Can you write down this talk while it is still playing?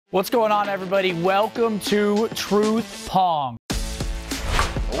What's going on, everybody? Welcome to Truth Pong.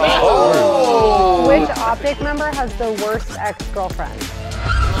 Oh. Which OpTic member has the worst ex-girlfriend?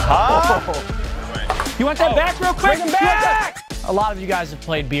 You want that back real quick? Bring him back! A lot of you guys have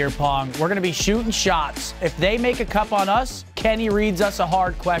played beer pong. We're going to be shooting shots. If they make a cup on us, Kenny reads us a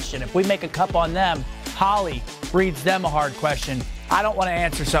hard question. If we make a cup on them, Holly reads them a hard question. I don't want to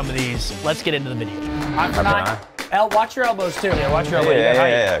answer some of these. Let's get into the video. I'm not. Watch your elbows too. Yeah, watch your elbows.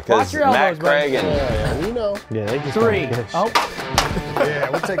 Yeah. Watch your elbows, Matt, Craig, and we know. Yeah, they just 3. Oh. Yeah,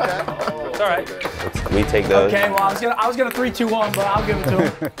 we'll take that. It's all right. we take those. Okay, well, I was gonna 3, 2, 1, but I'll give it to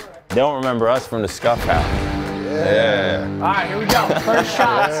him. They don't remember us from the Scump house. Yeah. All right, here we go. First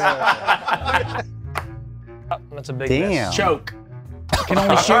shots. That's a big Damn. Choke. Can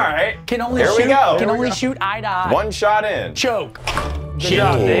only shoot. All right. Can only Here shoot. we go. Can only shoot eye to eye. One shot in. Choke. Good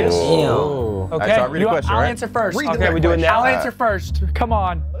job, Davis. Okay, so I'll read the question, I'll right? answer first. Okay, we doing now? I'll answer first. Come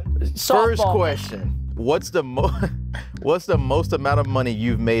on. Softball. First question. What's the most amount of money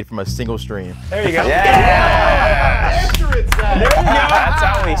you've made from a single stream? There you go. Yeah. Answer it, Zach. There you go. That's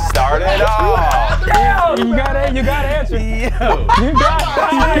how we started off. You got it. You got to answer. You got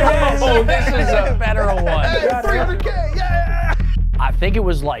it. Oh, this is a better one. Hey, 300K, yeah! I think it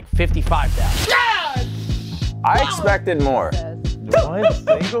was like 55,000. I expected more. One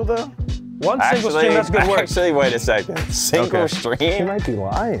single though? One single stream, that's good work. Actually, wait a second. Single He stream? might be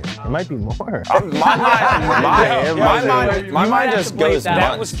lying. It might be more. My mind just goes That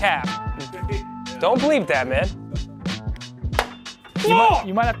months. was cap. Don't bleep that, man.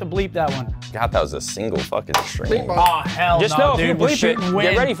 You might have to bleep that one. God, that was a single fucking stream. Oh, hell Just no, know if dude. you We're bleep it, shooting win.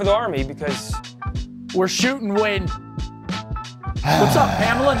 get ready for the army because We're shooting win. What's up,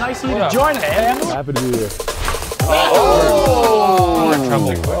 Pamela? Nice of you to join us, Pamela. happy to be here. Oh!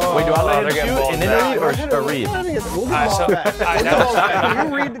 Wait, do I let him they're getting shoot and then read or read? We'll All right, so,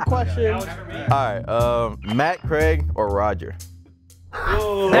 you read the question. All right, Matt, Craig, or Roger?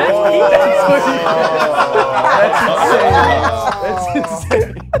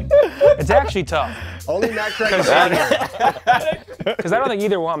 it's actually tough Only Matt Craig. because I don't think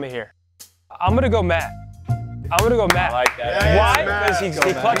either want me here. I'm gonna go Matt. I like that. Why? Because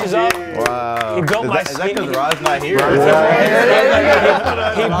he clutches up. Wow. He built my Is that because Rod's not here?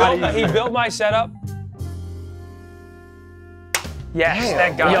 He built my setup. Yes,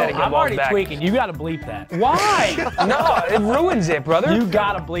 thank God. I Yo, didn't get I'm balls already back. tweaking. You gotta bleep that. Why? No, it ruins it, brother. You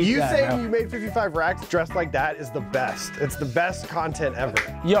gotta bleep You that. saying you made 55 racks dressed like that is the best. It's the best content ever.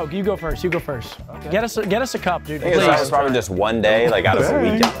 Yo, you go first. You go first. Okay. Get us a cup, dude. I think Please. it's probably just one day, like out of a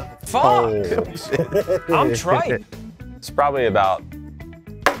weekend. Fuck. I'm trite. It's probably about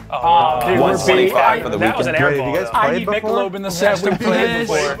Oh, dude, we're 125 for the That was an weekend. air ball. you guys though. I played need before? Michelob in the system for this.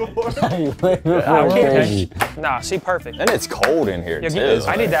 Okay. Nah, see, perfect. And it's cold in here, Yeah, too.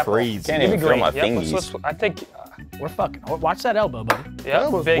 I need that. Freeze. Can't Give me even feel green. my Yep, fingies. I think. We're fucking. Watch that elbow, buddy. Yeah,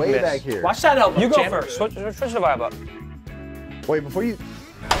 That was big way miss. back here. Watch that elbow. You go champ. first. Switch the vibe up. Wait, before you.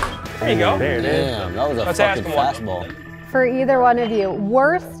 There you go. Damn, that was a Let's ask fucking him one. fastball. For either one of you,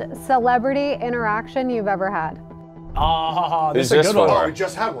 worst celebrity interaction you've ever had? Oh, this Who's is a this good one. for? We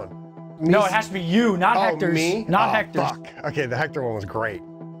just had one. No, it has to be you, not Hector's. Me? Not Oh, Hector's. Fuck. Okay, the Hector one was great.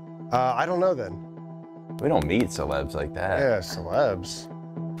 I don't know then. We don't meet celebs like that. Yeah, celebs.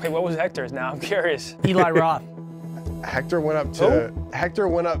 Wait, what was Hector's? Now I'm curious. Eli Roth. Hector went up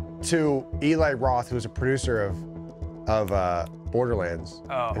to Eli Roth, who was a producer of Borderlands,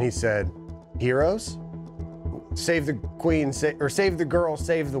 Oh. and he said, "Heroes, save the queen, or save the girl,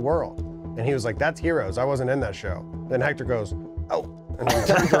 save the world." And he was like, "That's Heroes. I wasn't in that show." Then Hector goes, "Oh," and he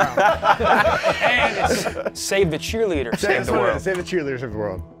turns around. And it's save the cheerleader, save the world. Save the cheerleaders of the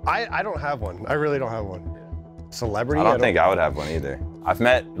world. I don't have one. I really don't have one. Celebrity? I don't think I would have one either. I've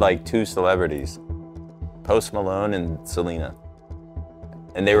met like 2 celebrities, Post Malone and Selena.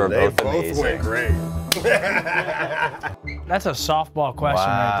 And they were both amazing. went great. That's a softball question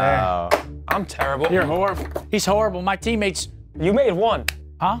right I'm terrible. there. You're horrible. He's horrible. My teammates. You made one.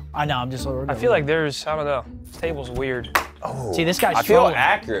 Huh? I know. I'm just. I feel like there's, I don't know. This table's weird. See, this guy's I feel trolling.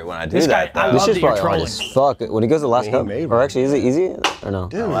 accurate when I do This that, guy- I though. love This that shit's you're probably hard trolling. as fuck. When he goes to the last He cup, made or one. actually, is it easy or no?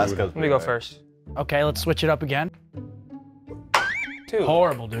 Dude. Let me go first. Okay, let's switch it up again. 2.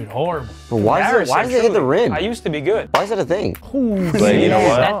 Horrible, dude. Horrible. But why does it hit the truly. rim? I used to be good. Why is that a thing? But you know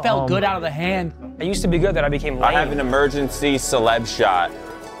what? That felt good out of the hand. I used to be good that I became lame. I have an emergency celeb shot.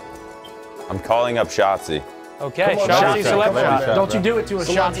 I'm calling up Shotzi. Okay, Come on, Shotzi Shotzi, celeb come on, shot. Shotzi. Don't you do it to a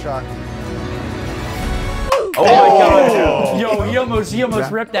Salon shot. shot. Oh my God. Yo, he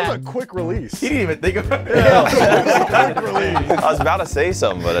almost ripped That was a that. quick release. He didn't even think of it. Quick release. I was about to say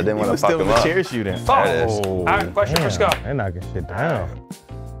something, but I didn't He want to was fuck still him in the up. chair shooting. Fuck. There it is. All right, question for Scump. They're knocking shit down.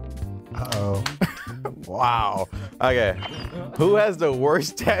 Uh-oh. Wow. Okay. Who has the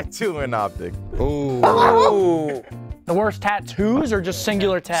worst tattoo in OpTic? Ooh. The worst tattoos or just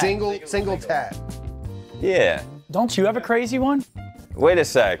singular tat? Single tat. Yeah. Don't you have a crazy one? Wait a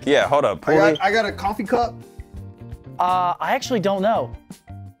sec. Yeah, hold up. I got a coffee cup. I actually don't know.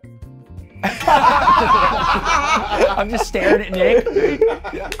 I'm just staring at Nick.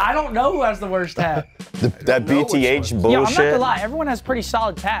 I don't know who has the worst tat. That BTH bullshit. Yeah, I'm not gonna lie. Everyone has pretty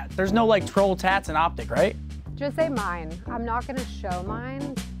solid tats. There's no like troll tats in OpTic, right? Just say mine. I'm not gonna show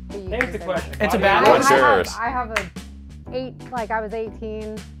mine. Here's the question. It's a bad What's one. yours? I have a 8. Like I was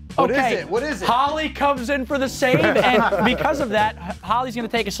 18. What is it? What is it? Holly comes in for the save, and because of that, Holly's gonna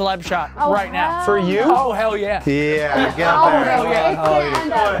take a celeb shot right now. For you? Oh hell yeah! Yeah, get Oh, up there. hell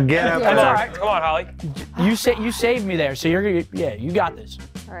yeah! Get up That's there. all right. Come on, Holly. You saved me there, so you're gonna you got this.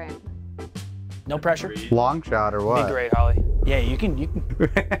 All right. No pressure. Long shot or Be what? great, Holly. Yeah, you can.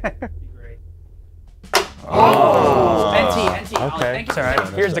 Oh. NT. Holly, Okay. thank you. It's all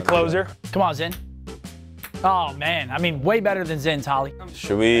right. Here's the closer. Come on, Zin. Oh man, I mean, way better than Zin's, Holly.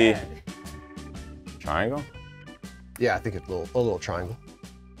 Should we triangle? Yeah, I think it's a little triangle. A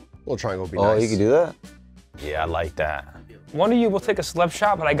little triangle would be Oh, nice. you could do that? Yeah, I like that. One of you will take a celeb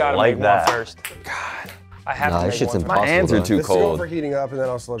shot, but I gotta Like make that. one first. God. I have Nah, to this make shit's one. impossible. My hands are though. too Let's go cold. for heating up, and then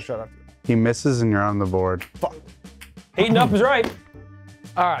I'll slip shut after. He misses and you're on the board. Fuck. Heating up is right.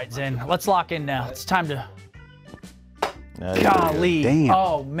 All right, Zin, let's lock in now. It's time to. No, you're pretty Golly. Damn.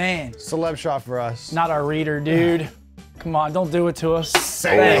 Oh man, Celeb shot for us. not our reader, dude. Come on, don't do it to us.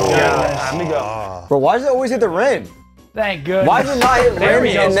 Say Thank it. goodness. Time to go. Bro, why does it always hit the rim? Thank goodness. Why does it not hit There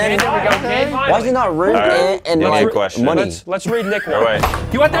rim he and is, then? man. There we go, kid. Why is it not rim All right. and Give me a like question. money? Let's read Nick good. one. All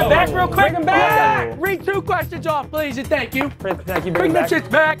right. You want that back real quick? Bring him back. Read 2 questions off, please, and thank you. Thank you. Bring Bring them back. shits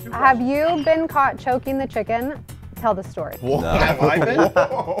back. Have you been caught choking the chicken? Tell the story. Have I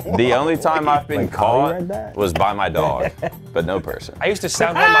been? The only time I've been caught was by my dog, but no person. I used to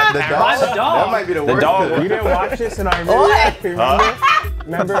sound on my parents. By the dog. That might be the The worst. dog. You didn't watch this and I remember.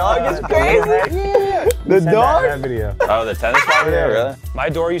 Remember? Dog is crazy. The dog? That video. Oh, the tennis ball video, really? My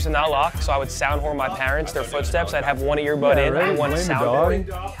door used to not lock, so I would sound horn my parents, their footsteps. I'd have one earbud in right. and one Blame the sound dog.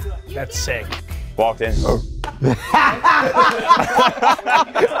 horn. That's sick. Walked in.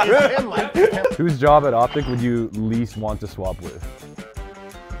 Whose job at OpTic would you least want to swap with?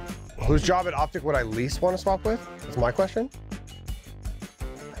 Whose job at OpTic would I least want to swap with? That's my question.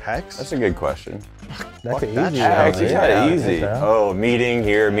 Hex? That's a good question. That's an that easy shit. one. Hex is kind of easy. Yeah. Oh, meeting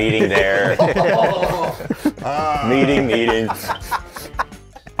here, meeting there. Meeting.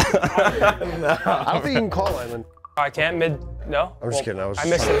 I don't think you can call Island. I can't mid. No. I'm just kidding. I was I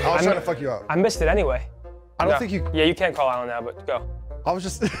missed trying, it. I was I trying mi- to fuck you up. I missed it anyway. I don't No. think you. Yeah, you can't call Alan now, but go. I was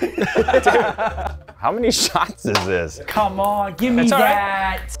just. How many shots is this? Come on, give me That's all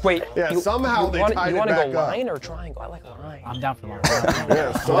right. that. Wait. Yeah, somehow they want, tied you it want to go back up. line or triangle? I like line. I'm down for line.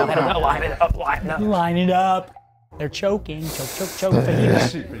 Yeah, somehow. Line it up. Line it up. Line it up. They're choking. Choke.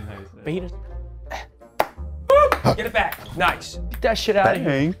 Fajitas. Get it back. Nice. Get that shit out of here.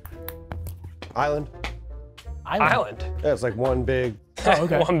 Dang. Island. Island. Yeah, it's like one big Oh,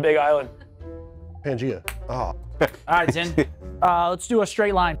 okay. One big island. Pangea. Oh. All right, Zin. Let's do a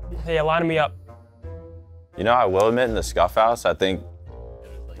straight line. Yeah, line me up. You know, I will admit in the scuff house, I think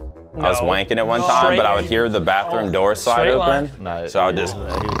I was No. wanking it one time, but I would hear the bathroom door slide Straight open. line. So I would just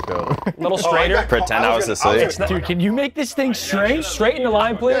A little straighter. pretend I was asleep. Dude, can you make this thing straight? Straighten the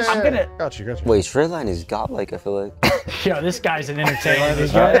line, please. I'm gonna. Got you. Wait, straight line is godlike, I feel like. Yo, this guy's an entertainer.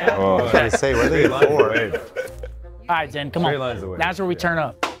 This guy. All I say, what are they for? right, Zin, come on. Straight line's the way. That's where we turn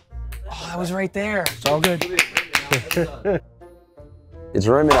up. Oh, that was right there. It's all good. It's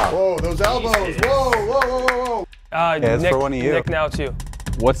rimming out. Whoa, those elbows. Whoa. it's Nick, for one of you. Nick now too.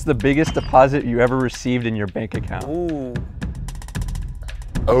 What's the biggest deposit you ever received in your bank account? Ooh.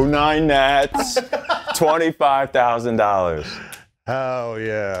 09 Nats, $25,000. Hell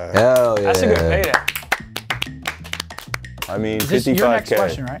yeah. Hell yeah. That's a good payday. I mean, Is this your next 55K.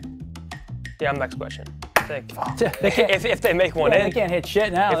 question, right? Yeah, I'm next question. I think. They can't. If they make one They in. can't hit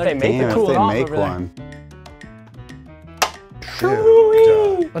shit now. If they They're make Damn, if cooling they off make over there. one.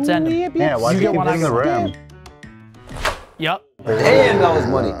 Dude. Let's end them. Yeah, why You do you get keep one, I hitting the get one. rim? Yep. Damn, that was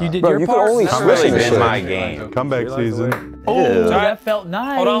money. You did Bro, your you part. could only It's switch really this been shit. my game. Comeback season. Oh, Ew. that felt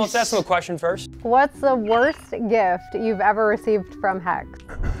nice. Hold on, let's ask him a question first. What's the worst gift you've ever received from Hex?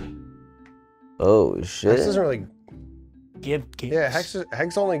 Oh, shit. Hex doesn't really. Give. Yeah,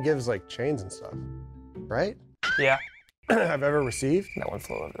 Hex only gives like chains and stuff, right? Yeah. I've ever received. That one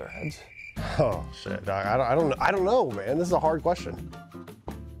flew over their heads. Oh shit, dog. I don't know, man. This is a hard question.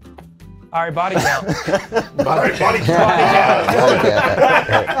 All right, body count. Body count.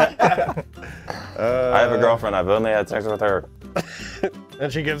 I've only had sex with her.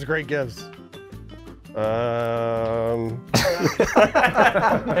 And she gives great gifts. There's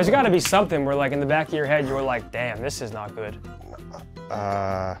got to be something where, like, in the back of your head, you were like, damn, this is not good.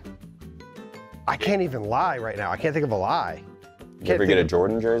 I can't even lie right now. I can't think of a lie. You ever get a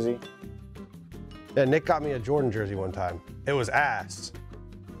Jordan jersey? Yeah, Nick got me a Jordan jersey one time. It was ass.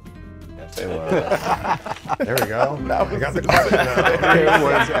 Yes, it was. There we go. I got the question now. It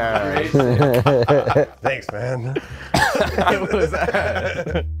was ass. Thanks, man. It was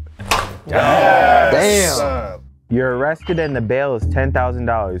ass. Damn. You're arrested and the bail is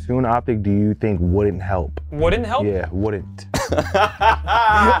 $10,000. Who in OpTic do you think wouldn't help? Wouldn't help? Yeah, wouldn't.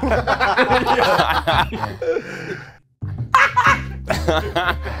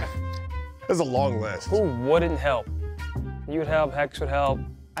 There's a long list. Who wouldn't help? You would help, Hex would help.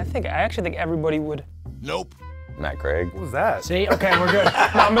 I actually think everybody would. Nope. Matt Craig. What was that? See, okay, we're good.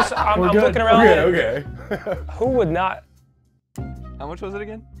 I'm looking around. Okay. Who would not? How much was it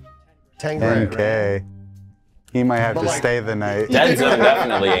again? 10 grand. 10K. He might have to stay the night. Dead Zone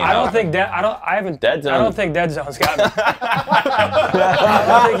definitely ain't. I don't think I don't think Dead Zone's got me.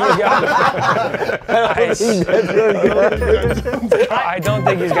 I don't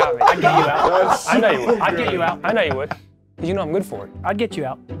think he's got me. I'd get you out. I know you would. I'd get you out. I know you would. Because you know I'm good for it. I'd get you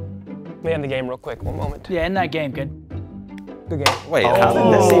out. Let me end the game real quick. One moment. Yeah, in that game, good. Good game. Wait, how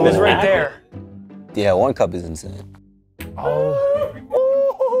did this even It's right happen? there. Yeah, 1 cup is insane.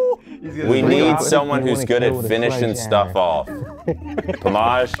 We need someone who's good at finishing stuff off.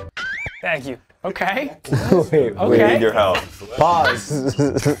 Pomage, Thank you. Okay. Wait, we need your help. Pause.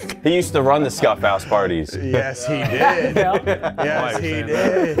 He used to run the Scump house parties. Yes, he did. Yes, he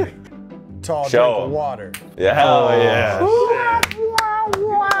did. Tall Show drink of him. water. Yeah, hell yeah.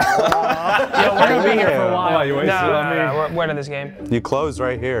 Yeah, we're gonna be here for a while. No, we're winning this game. You close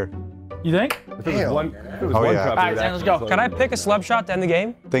right here. You think? Damn. Oh, yeah. All right, Zan, let's go. Can I pick a slub shot to end the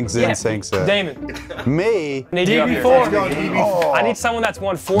game? Think Zin sinks it. Damon. Me? I need you up here. DB4. I need someone that's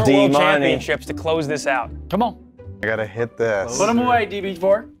won 4 D world money. championships to close this out. Come on. I gotta hit this. Put him away,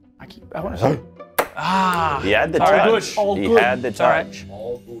 DB4. I want to see. He had the All right. touch. All He good. had the touch.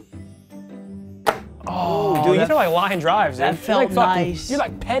 Oh, Dude, you that, throw like line drives, dude. that felt You're like fucking- nice. You're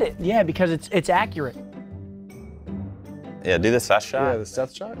like pet it. yeah, because it's accurate. Yeah, do the Seth shot. Yeah, the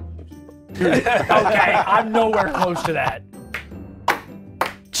Seth shot. Okay, I'm nowhere close to that.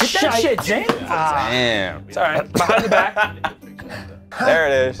 Get that shit, Zane. Damn. It's all right. Behind the back. There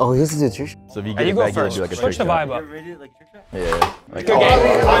it is. Oh, this is a trick. So if you Hey, get you it go back, you'll first. do like a Switch trick the shot. vibe up. Yeah. Like, Good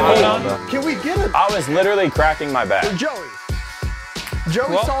game. Hold on. Can we get it? I was literally cracking my back. Joey.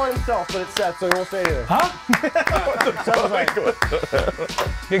 Joey Well- saw himself, but it's Seth, so he won't say anything. Huh?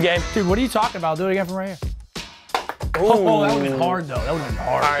 Good game. Dude, what are you talking about? Do it again from right here. Oh, that would have been hard, though. That would have been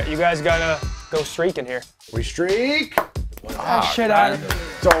hard. All right, you guys gotta go streaking here. We streak. Oh, shit out of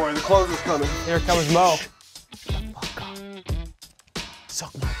Don't worry, the closer's coming. Here comes Mo.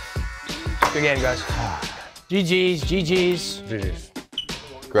 Good game, guys. GG's. Jeez.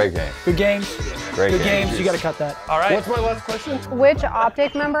 Great game. Good games. Great Good game. games. You got to cut that. All right. What's my last question? Which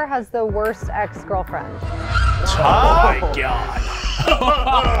OpTic member has the worst ex-girlfriend? Oh, my God.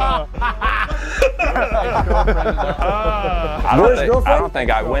 I don't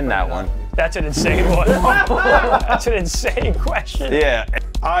think I win that one. That's an insane one. That's an insane question. Yeah.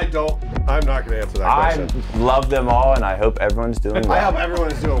 I'm not going to answer that I question. love them all, and I hope everyone's doing well. I hope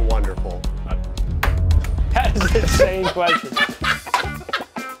everyone is doing wonderful. That is an insane question.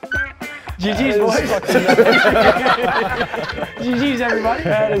 GG's, boys. GG's, everybody.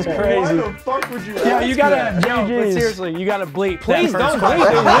 That is Why crazy. the fuck would you Yo, you gotta, that. yo, but GG's. seriously, you gotta bleep. Please that don't first bleep.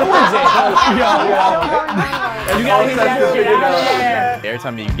 It ruins it. You gotta get that shit out of there. Every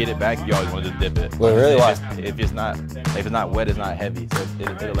time you get it back, you always want to just dip it. Wait, really? Why? If it's not wet, it's not heavy. So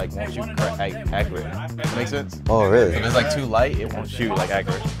it'll like won't shoot accurate. That makes sense? Oh, really? If it's like too light, it won't shoot like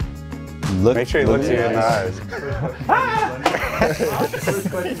accurate. Make sure he looks you in the eyes.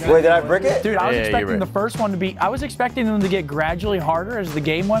 Wait, did I brick it? Dude, I was Yeah, you're expecting right. the first one to be, I was expecting them to get gradually harder as the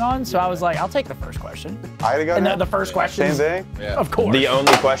game went on, so I was like, I'll take the first question. I gotta go And now? the first question. Same thing? Of course. The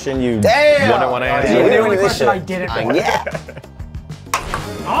only question you Damn! wouldn't want to the answer. Yeah. only this question shit. I didn't Ah, want. yeah.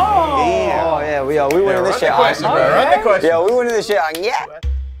 Oh! Oh, yeah, we winning this shit. Run the question. Yeah, we winning this shit. Yeah.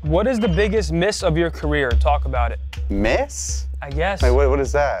 What is the biggest miss of your career? Talk about it. Miss? I guess. Like, what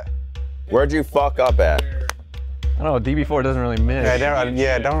is that? Where'd you fuck up at? I don't know, DB4 doesn't really miss. I don't really.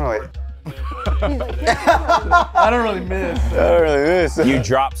 I don't really miss. I don't really miss. You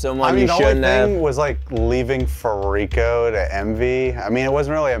dropped someone I mean, you the shouldn't only have. thing was like leaving Farico to Envy. I mean, it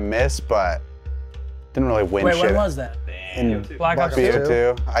wasn't really a miss, but didn't really win Wait, shit. when was that? in Black Ops 2.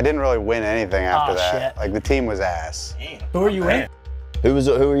 BO2. I didn't really win anything after Oh, that. shit. Like the team was ass. Who are you in? Who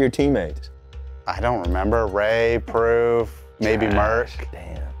were your teammates? I don't remember. Ray, Proof, maybe Merc.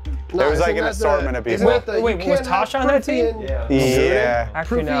 Damn. There was like an assortment of people. Wait, was Tosh on that team? Yeah.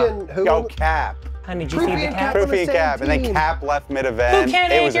 Actually, no. Yo, Cap. Honey, did you see the Cap? Proofy and Cap, and then Cap left mid-event. Who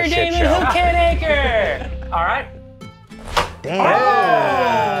can't It was a anchor, shit Damon? show. Who can't anchor? All right.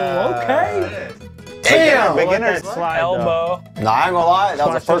 Damn. Oh, okay. Damn. Beginner's Elbow. No, I ain't gonna lie. That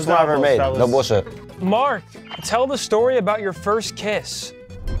was the first one I ever made. No bullshit. Mark, tell the story about your first kiss.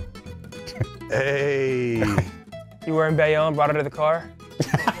 Hey. You were in Bayonne, brought her to the car.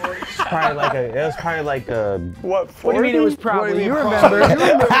 It was probably like a. What? What do you mean it was probably? You remember?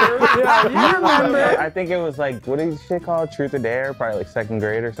 Yeah, you remember. I think it was like, what is shit called? Truth or Dare? Probably like 2nd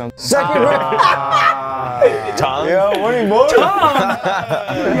grade or something. Second grade. Tom? Yo, what are you more?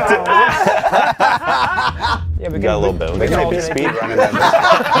 Yeah, we got a little bone. They might be speed running that.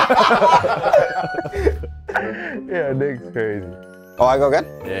 Yeah, Nick's crazy. Oh, I go again?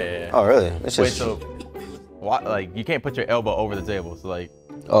 Yeah. Oh, really? This Wait, is. so like you can't put your elbow over the table. So like.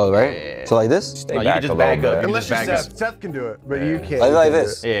 Oh, right? Yeah. So like this? No, you can just back up. Unless you're Seth. Seth can do it, but you can't. Like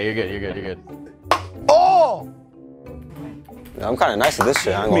this? Yeah, you're good. You're good. Oh! Yeah, I'm kind of nice at this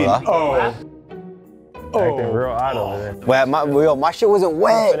shit. I ain't gonna lie. Acting real odd over there. Wait, my shit wasn't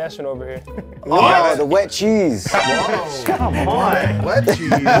wet. Finessing over here. Oh, the wet cheese. Come on. Wet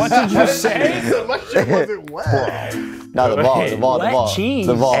cheese. What did you say? My shit wasn't wet. No, the ball. Wet cheese.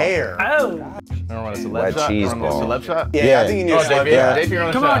 The ball. Air. Oh. Wanna run a celeb Wet shot? cheese Wanna run a ball. celeb shot? Yeah, I think you need Oh, to slip JP, that. JP, run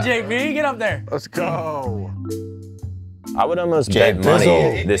a Come shot. on, JP, get up there. Let's go. I would almost bet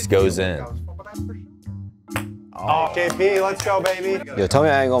money this goes in. Oh, KP, let's go, baby. Yo, tell me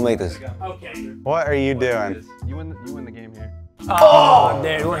I ain't gonna make this. Okay. What are you doing? You win the game here. Oh,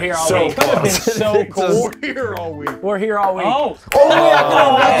 dude, we're here all week. Could have been so cool. We're here all week. We're here all week. Oh,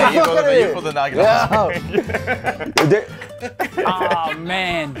 Yeah, you pulled the knock it off. Oh,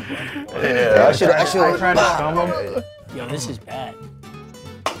 man. I should. I tried to scum him. Yo, this is bad.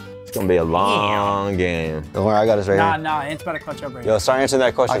 It's gonna be a long game. Don't worry, I got this right here. Nah, Ant's about to clutch up right Yo, start answering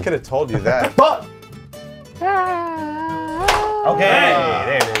that question. I could have told you that. Okay,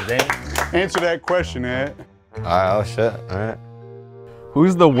 there it is, Dane. Answer that question, Ant. Alright, oh shit. Alright.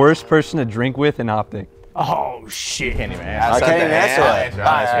 Who's the worst person to drink with in OpTic? Oh, shit. Can't even I answer. can't even answer that.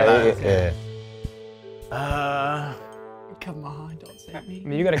 that. Yeah. Come on, don't say me. I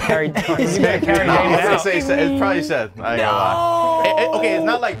mean, you gotta carry. You gotta carry No, Damon I was gonna out. say Seth. It's probably Seth. I ain't gonna lie. Okay, it's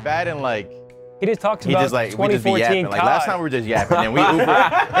not like bad and like. He just talked He about just like we just be 2014 yapping. Like last time we were just yapping and we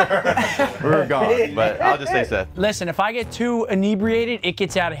Ubered. We were gone. But I'll just say Seth. Listen, if I get too inebriated, it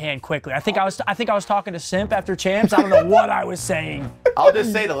gets out of hand quickly. I think I was talking to Simp after champs. I don't know what I was saying. I'll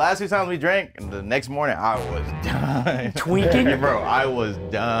just say the last 2 times we drank, and the next morning I was done. Tweaking? Bro, I was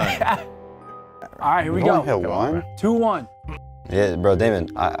done. All right, here we You go. only hit one? 2-1. Yeah, bro,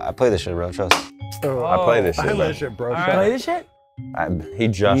 Damon, I play this shit, bro. Trust. I play this I shit. play that shit, bro. Play this shit? He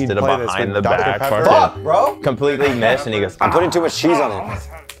just You'd did a play this behind the with Dr. back. Pepper? Fuck, bro. Completely missed, and he goes, I'm putting too much cheese on it.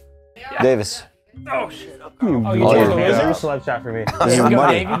 Davis. Oh, shit. Oh, you Oh, took yeah. the Do a wizard? celeb shot for me. This is Go,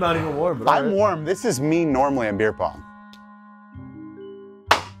 money. Davey. I'm not even warm, but I'm warm. This is me normally in beer pong.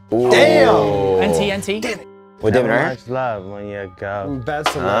 Damn. NT. Wait, David, right? Much love when you go.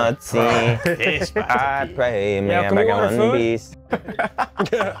 That's the one. I pray, Yeah, man, can we back order on food? beast.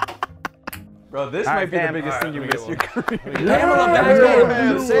 Bro, this All might right, be the fam. biggest thing you missed your career.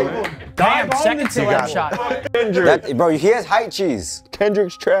 Damn, second celeb shot. That, bro, he has height cheese.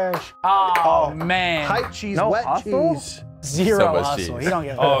 Kendrick's trash. Oh, man. Height cheese, No wet hustle? cheese. Zero So much hustle. cheese. He don't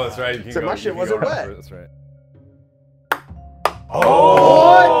get Oh, that's right. You So my shit wasn't wet. That's right.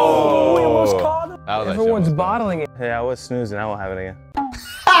 Oh, we almost caught him. That was like Everyone's shit. bottling it. Hey, I was snoozing. I won't have it again.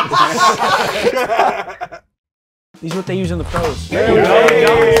 These are what they use in the pros. There we go.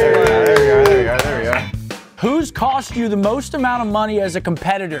 Who's cost you the most amount of money as a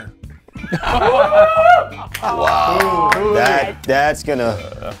competitor? That's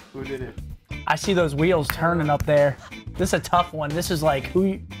gonna. I see those wheels turning up there. This is a tough one. This is like who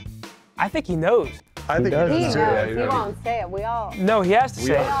you... I think he knows. I think He he knows. does. He won't say it. We all. No, he has to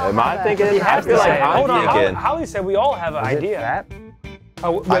say it. Am I thinking? He has to say it. Hold on. thinking. Holly said we all have an idea.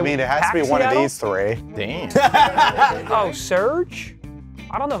 Oh, I mean, it has to be one of Seattle? these three. Damn. Oh, Surge?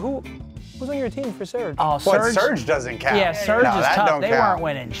 I don't know who's on your team for Surge. Oh, What, Surge. Surge doesn't count. Yeah, Surge No, is that tough. don't They count.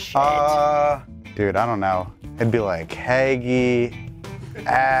 weren't winning shit. Dude, I don't know. It'd be like Haggy,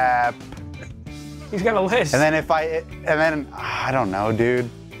 App, He's got a list. and then I don't know, dude.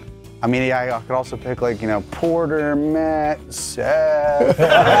 I mean, yeah, I could also pick like, you know, Porter, Matt, Seth.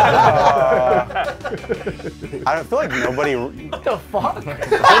 I don't feel like nobody. What the fuck?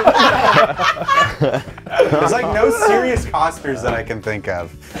 There's like no serious costers that I can think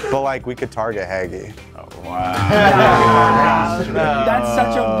of, but like we could target Haggy. Oh, wow. That's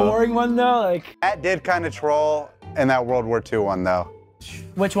such a boring one though. Like Matt did kind of troll in that World War II one though.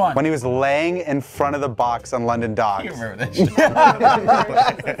 which one? When he was laying in front of the box on London Docks. You remember that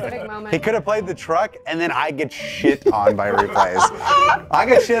He could have played the truck, and then I get shit on by replays. I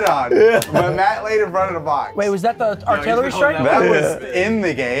get shit on, but Matt laid in front of the box. Wait, was that the artillery strike? That was in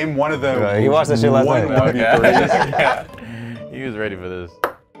the game. One of the. he watched that shit last night. Yeah. He was ready for this.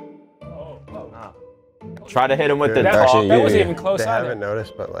 Try to hit him with the. That wasn't even close They either. haven't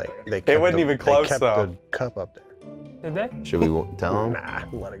noticed, but like They wasn't even close, kept though. the cup up there. Did they? Should we tell him? Nah,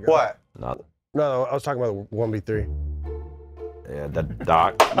 let it go. What? Not. No, I was talking about the 1v3. Yeah, the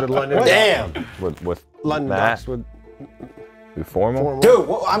doc. The London. Damn. With London Matt. Docks with We formal. Dude,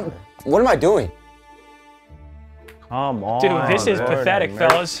 what am I doing? Come on. Dude, this is pathetic,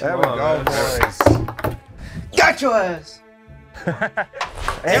 fellas. There we go, boys. Got your ass.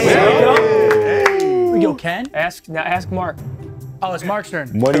 Yo, Ken? Ask Mark. Oh, it's Mark's turn.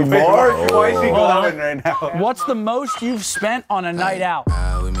 Money Mark. Why is he glowing right now? What's the most you've spent on a night out?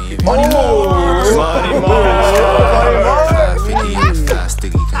 Money Mark.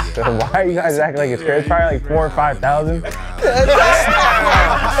 Why are you guys acting like it's crazy? It's probably like 4,000 or 5,000.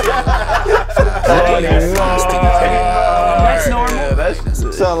 That's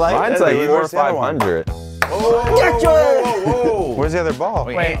normal. So like, mine's like 400 or 500. Where's the other ball?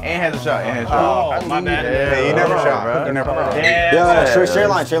 Wait, Ant has a shot. Ant has a shot. Oh, my bad. Hey, you never shot. You never. Yeah, straight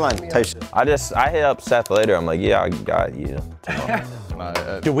line type shit. I hit up Seth later. I'm like, yeah, I got you.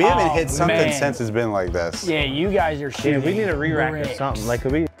 Dude, we haven't hit something man. since it's been like this. Yeah, you guys are shooting. We need a re-rack or great. something. Like,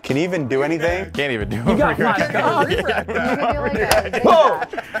 could we? Can you even do anything? Can't even do You got my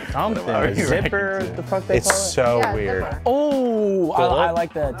Something. A zipper, what the fuck they It's call it? so Yeah, weird. zipper. Oh, I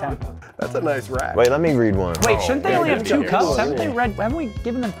like the tempo. That's a nice rack. Wait, let me read one. Wait, shouldn't they only have 2 cups? Haven't we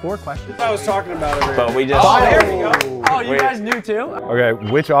given them 4 questions? I was talking about it. But we just. Oh, there we go. Oh, you guys knew too? Okay,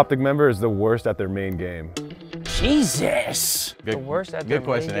 which OpTic member is the worst at their main game? Jesus. The worst at the Good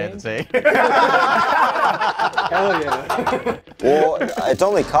question, main game? Anthony. Hell yeah. Well, it's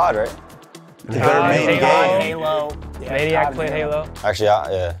only COD, right? Their main Halo. game. Halo. Yeah, Maniac played Halo. Actually,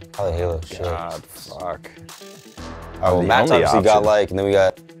 yeah, probably Halo. Shit. God, fuck. Oh, The Matt's only obviously got option. like, and then we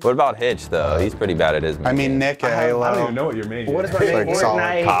got. What about Hitch though? He's pretty bad at his. I mean, Nick at Halo. I don't even know what your main is. What is my main Like solid.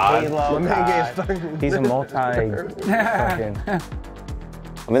 Fortnite, COD. Halo, My main game's COD. fucking. He's a fucking.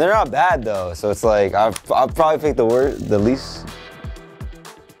 I mean, they're not bad though, so it's like I'll probably pick the least.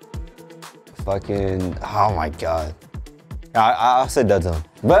 Fucking. Oh my god. I'll say Dead Zone.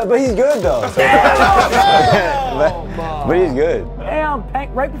 But he's good though. So but he's good. Damn,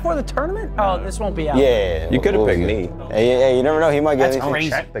 right before the tournament? Oh, this won't be out. Yeah. You could have picked me. Hey, you never know. He might get That's anything. crazy.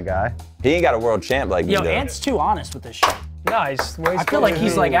 Check the guy. He ain't got a world champ like me Yo, though. Ant's too honest with this shit. Nice. I feel like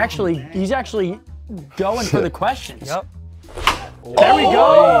he's like he's actually going for the questions. Yep. There we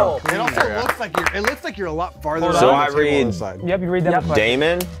go. It also looks like you're a lot farther. So down I the table on read- the side. Yep, you read them. Yep.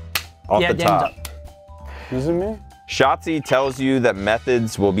 Damon, off Yeah, the Damon's top. up. Isn't me? Shotzi tells you that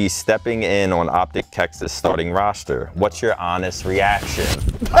Methods will be stepping in on OpTic Texas starting roster. What's your honest reaction?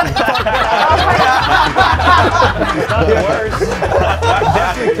 Worse.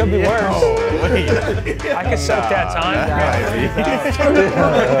 Definitely could be worse. I could soak that time.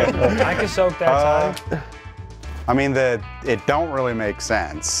 I could soak that time. I mean, it don't really make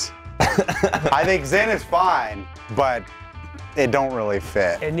sense. I think Zen is fine, but it don't really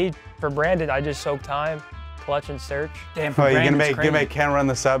fit. It need for Brandon. I just soak time, clutch and search. Damn, Oh, you gonna Brandon's make Ken run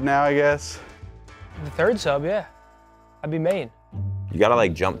the sub now, I guess? The third sub, yeah. I'd be main. You gotta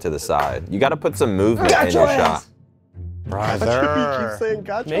like jump to the side. You gotta put some movement in your shot. Brother. Saying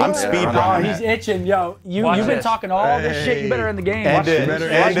gotcha. I'm speed Oh, running. he's itching. Yo, you've Watch been this. talking all this shit. You better end the game. End it.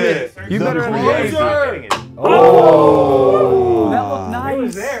 End it. You better end the game. Oh! That looked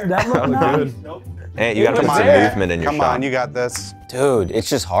nice. That looked nice. And you gotta put Come some on. movement in your Come shot. on, you got this. Dude, it's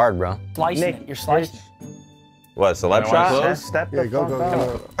just hard, bro. Slicing it. You're slicing it. What, celeb shot? Step Yeah, the go, fuck go, up.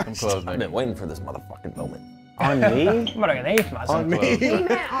 go. I'm close, I've man. been waiting for this motherfucking moment. On me? I'm gonna get an eighth myself. On me. He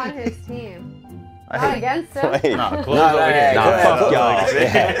meant on his team. Not against him. Wait. Nah, close Nah, over nah, here. nah, Nah, fuck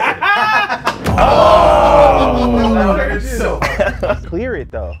y'all. Clear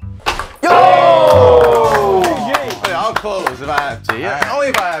it though. I'll close if I have to. Yeah, only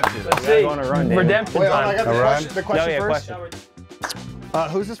if I have to. Let's see. On a run, David. Redemption Wait, hold on, I time. got the question Yeah, first. question.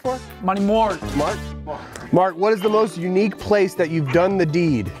 Who's this for? Money more. Mark? Mark, what is the most unique place that you've done the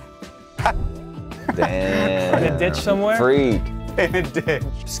deed? Damn. In a ditch somewhere? Freak. In a ditch.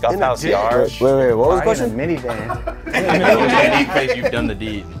 Scump House yard. Wait, what was the question? Minivan. You've done the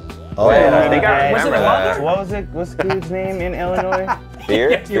deed. Oh, yeah. They got, Was it a mother? what was it? What's the dude's name in Illinois?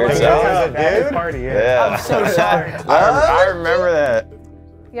 Beer? Beer itself? At his party, yeah. I'm so sorry. I remember that.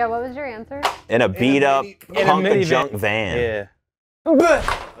 Yeah, what was your answer? In a beat up punk minivan. junk van. Yeah.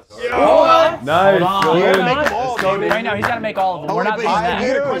 Nice. Right now, he's got to make all of them. We're not doing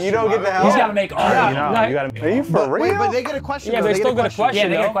that. You don't get the help. He's got to make all of them. Are you for real? Wait, but they get a question. Yeah, though. they still get a question. Yeah,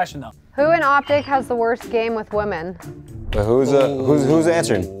 they get a though. question though. Who in OpTic has the worst game with women? But who's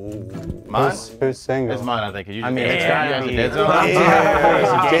answering? Mine? Who's single? It's mine, I think. You I mean, it's gotta gotta be. dead zone.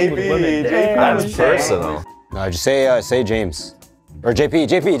 JP. That's personal. No, just say James. Or JP.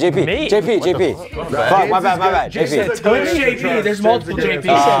 Me? JP. Fuck, my bad. JP. Who's JP? There's multiple JPs.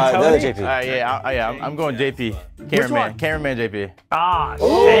 The other JP. I'm going JP. Cameraman JP. Ah,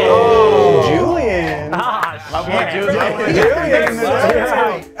 Julian.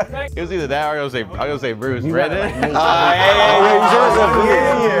 It was either that or I was gonna say Bruce. Brandon? I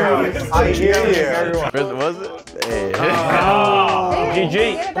hear you. Bruce, was it? GG.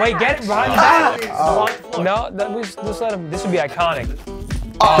 Wait, get it behind the back. No, let's let him. This would be iconic.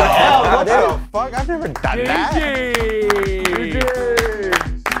 What the fuck? I've never done that.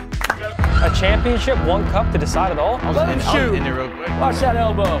 A championship, one cup to decide it all? Let him shoot. In there real quick. Watch that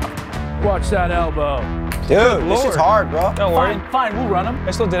elbow. Watch that elbow. Dude, this shit's hard, bro. Don't worry. Fine, we'll run him.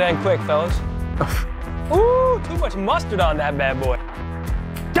 Let's still did it quick, fellas. Ooh, too much mustard on that bad boy.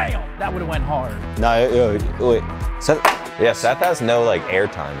 Damn, that would have went hard. No, wait. Yeah, Seth has no like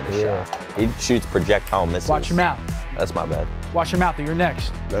airtime in the shot. He shoots projectile missiles. Watch your mouth. That's my bad. Watch your mouth. You're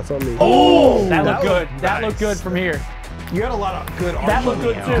next. That's on me. Oh, that looked good. That looked good from here. You had a lot of good arch. That looked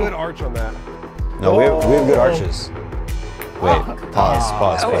good too. Good arch on that. No, we have good arches. Wait, pause.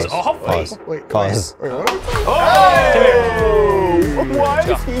 Wait. Pause. Wait, what? Why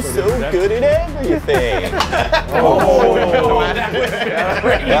is he so good at everything? I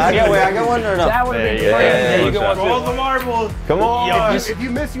got one or no? That would have been Yeah, crazy. you get one Roll too. the marbles. Come on. If you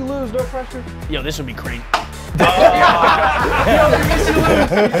miss, you lose. No pressure. Yo, this would be crazy.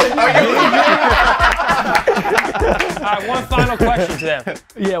 All right, one final question to them.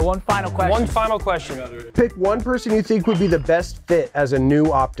 Yeah, one final question. One final question. Pick one person you think would be the best fit as a new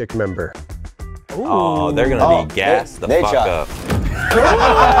OpTic member. Oh, they're gonna be gassed the Nate fuck shot. up.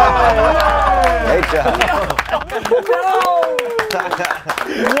 Hey, John.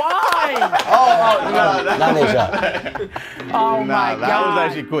 Why? Not Nate shot. Oh my That was God.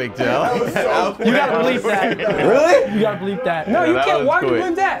 actually quick, too. You gotta believe that. Really? You gotta believe that. No, you that can't. was Why would you quick.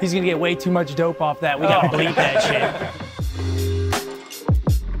 believe that? He's gonna get way too much dope off that. We gotta believe that shit.